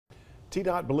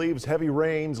TDOT believes heavy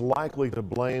rains likely to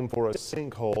blame for a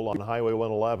sinkhole on Highway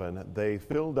 111. They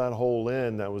filled that hole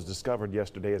in that was discovered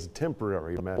yesterday as a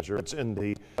temporary measure. It's in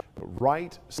the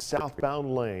right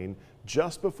southbound lane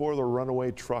just before the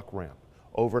runaway truck ramp.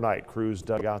 Overnight, crews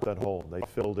dug out that hole. They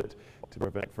filled it to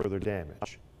prevent further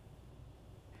damage.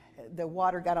 The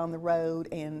water got on the road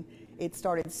and it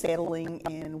started settling,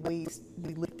 and we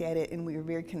looked at it and we were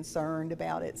very concerned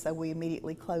about it, so we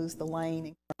immediately closed the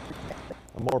lane.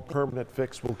 A more permanent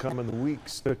fix will come in the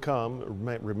weeks to come.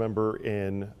 Remember,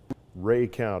 in Ray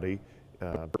County,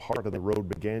 part of the road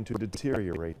began to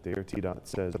deteriorate there. TDOT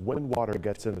says when water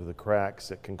gets into the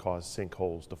cracks, it can cause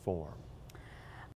sinkholes to form.